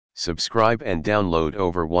Subscribe and download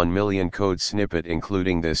over 1 million code snippet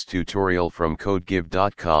including this tutorial from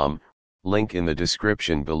codegive.com, link in the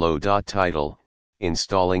description below. Title: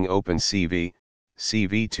 Installing OpenCV,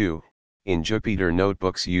 cv2, in Jupyter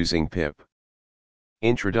Notebooks using pip.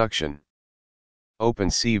 Introduction.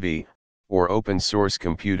 OpenCV, or Open Source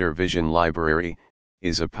Computer Vision Library,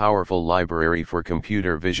 is a powerful library for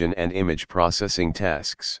computer vision and image processing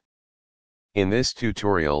tasks. In this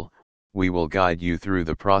tutorial, we will guide you through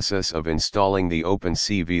the process of installing the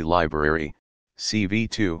OpenCV library,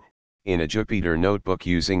 cv2, in a Jupyter Notebook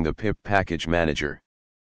using the pip package manager.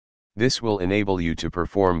 This will enable you to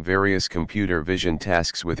perform various computer vision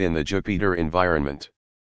tasks within the Jupyter environment.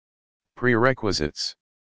 Prerequisites.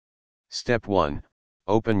 Step 1.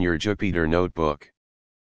 Open your Jupyter Notebook.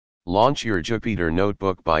 Launch your Jupyter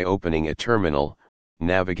Notebook by opening a terminal,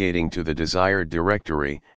 navigating to the desired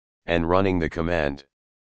directory, and running the command.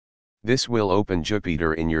 This will open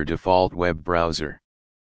Jupyter in your default web browser.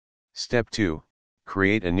 Step 2.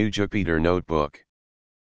 Create a new Jupyter Notebook.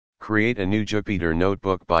 Create a new Jupyter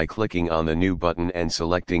Notebook by clicking on the New button and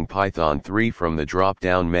selecting Python 3 from the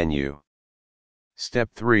drop-down menu. Step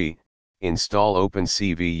 3. Install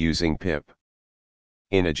OpenCV using pip.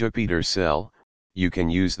 In a Jupyter cell, you can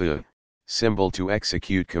use the symbol to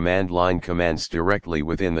execute command line commands directly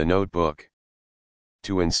within the notebook.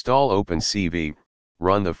 To install OpenCV,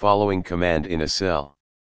 run the following command in a cell.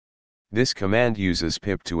 This command uses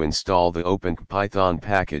pip to install the OpenPython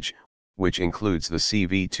package, which includes the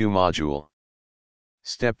cv2 module.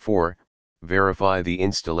 Step 4. Verify the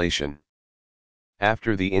installation.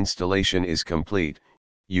 After the installation is complete,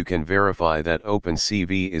 you can verify that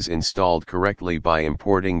OpenCV is installed correctly by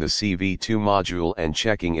importing the cv2 module and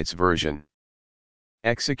checking its version.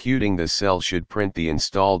 Executing the cell should print the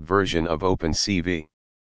installed version of OpenCV.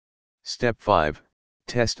 Step 5.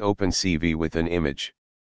 Test OpenCV with an image.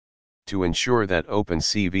 To ensure that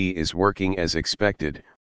OpenCV is working as expected,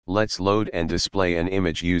 let's load and display an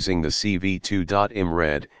image using the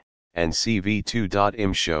cv2.imRead and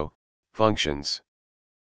cv2.imShow functions.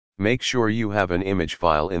 Make sure you have an image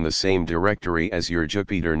file in the same directory as your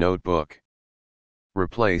Jupyter Notebook.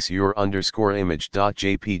 Replace your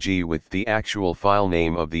 _image.jpg with the actual file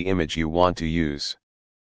name of the image you want to use.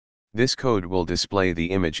 This code will display the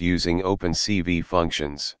image using OpenCV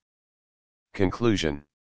functions. Conclusion.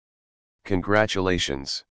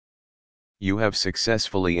 Congratulations! You have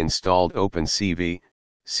successfully installed OpenCV,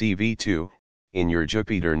 cv2, in your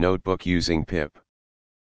Jupyter Notebook using pip.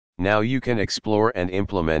 Now you can explore and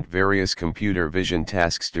implement various computer vision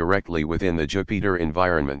tasks directly within the Jupyter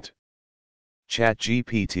environment.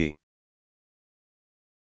 ChatGPT.